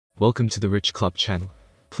Welcome to the Rich Club channel.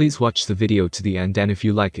 Please watch the video to the end, and if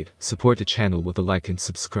you like it, support the channel with a like and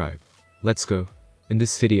subscribe. Let's go. In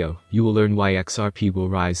this video, you will learn why XRP will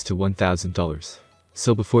rise to $1,000.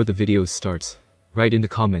 So before the video starts, write in the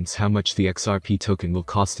comments how much the XRP token will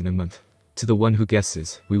cost in a month. To the one who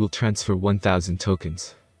guesses, we will transfer 1,000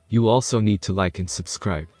 tokens. You will also need to like and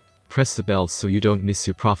subscribe. Press the bell so you don't miss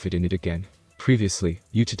your profit in it again. Previously,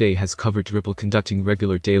 Today has covered Ripple conducting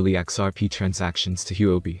regular daily XRP transactions to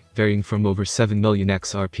Huobi, varying from over 7 million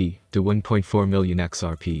XRP to 1.4 million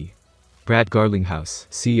XRP. Brad Garlinghouse,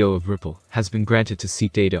 CEO of Ripple, has been granted to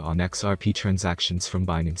seek data on XRP transactions from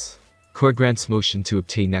Binance. Core grants motion to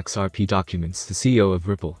obtain XRP documents. The CEO of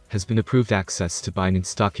Ripple has been approved access to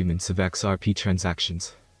Binance documents of XRP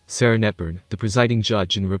transactions. Sarah Netburn, the presiding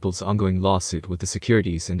judge in Ripple's ongoing lawsuit with the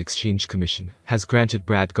Securities and Exchange Commission, has granted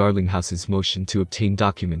Brad Garlinghouse's motion to obtain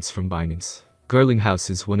documents from Binance. Garlinghouse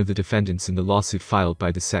is one of the defendants in the lawsuit filed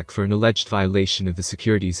by the SEC for an alleged violation of the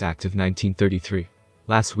Securities Act of 1933.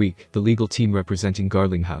 Last week, the legal team representing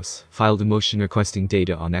Garlinghouse filed a motion requesting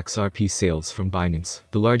data on XRP sales from Binance,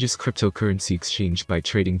 the largest cryptocurrency exchange by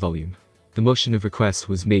trading volume. The motion of request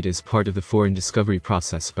was made as part of the foreign discovery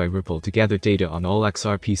process by Ripple to gather data on all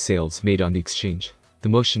XRP sales made on the exchange. The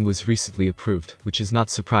motion was recently approved, which is not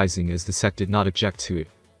surprising as the SEC did not object to it.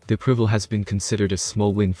 The approval has been considered a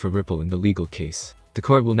small win for Ripple in the legal case. The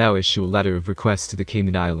court will now issue a letter of request to the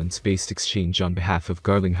Cayman Islands-based exchange on behalf of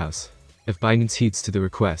Garlinghouse. If Binance heeds to the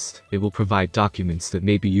request, it will provide documents that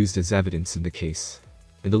may be used as evidence in the case.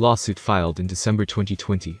 In the lawsuit filed in December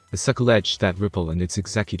 2020, the SEC alleged that Ripple and its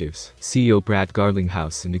executives, CEO Brad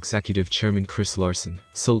Garlinghouse and Executive Chairman Chris Larsen,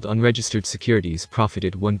 sold unregistered securities,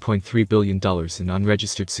 profited $1.3 billion in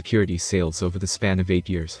unregistered security sales over the span of 8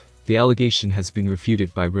 years. The allegation has been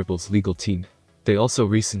refuted by Ripple's legal team. They also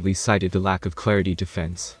recently cited the lack of clarity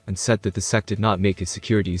defense, and said that the SEC did not make its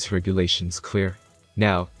securities regulations clear.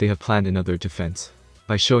 Now, they have planned another defense.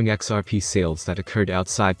 By showing XRP sales that occurred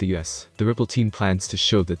outside the US, the Ripple team plans to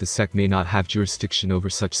show that the SEC may not have jurisdiction over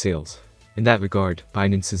such sales. In that regard,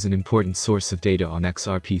 Binance is an important source of data on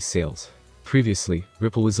XRP sales. Previously,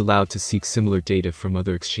 Ripple was allowed to seek similar data from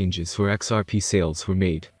other exchanges where XRP sales were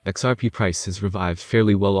made. XRP price has revived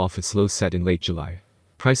fairly well off its low set in late July.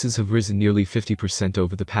 Prices have risen nearly 50%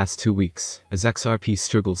 over the past 2 weeks, as XRP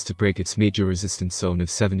struggles to break its major resistance zone of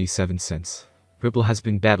 77 cents. Ripple has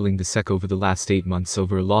been battling the SEC over the last 8 months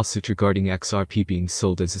over a lawsuit regarding XRP being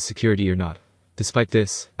sold as a security or not. Despite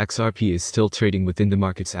this, XRP is still trading within the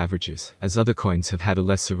market's averages, as other coins have had a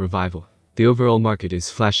lesser revival. The overall market is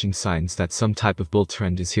flashing signs that some type of bull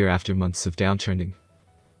trend is here after months of downtrending.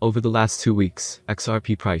 Over the last 2 weeks,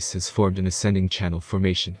 XRP price has formed an ascending channel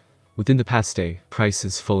formation. Within the past day, price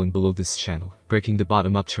has fallen below this channel, breaking the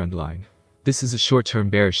bottom uptrend line. This is a short-term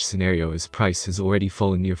bearish scenario as price has already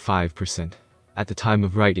fallen near 5%. At the time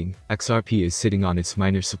of writing, XRP is sitting on its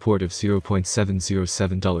minor support of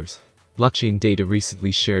 $0.707. Blockchain data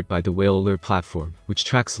recently shared by the Whale Alert platform, which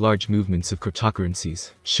tracks large movements of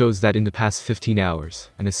cryptocurrencies, shows that in the past 15 hours,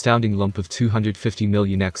 an astounding lump of 250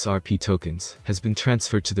 million XRP tokens has been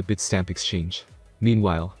transferred to the Bitstamp exchange.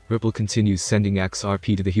 Meanwhile, Ripple continues sending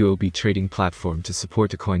XRP to the Huobi trading platform to support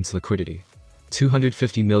the coin's liquidity.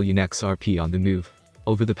 250 million XRP on the move.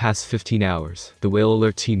 Over the past 15 hours, the Whale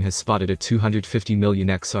Alert team has spotted a 250 million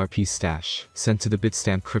XRP stash sent to the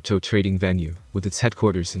Bitstamp crypto trading venue, with its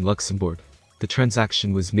headquarters in Luxembourg. The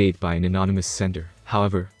transaction was made by an anonymous sender.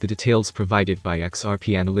 However, the details provided by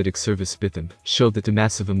XRP analytics service Bitham showed that the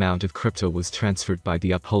massive amount of crypto was transferred by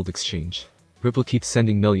the Uphold exchange. Ripple keeps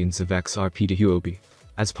sending millions of XRP to Huobi.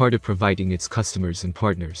 As part of providing its customers and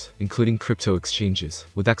partners, including crypto exchanges,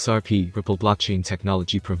 with XRP, Ripple blockchain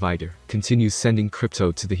technology provider, continues sending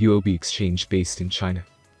crypto to the Huobi exchange based in China.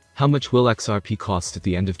 How much will XRP cost at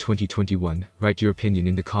the end of 2021? Write your opinion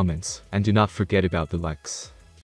in the comments, and do not forget about the likes.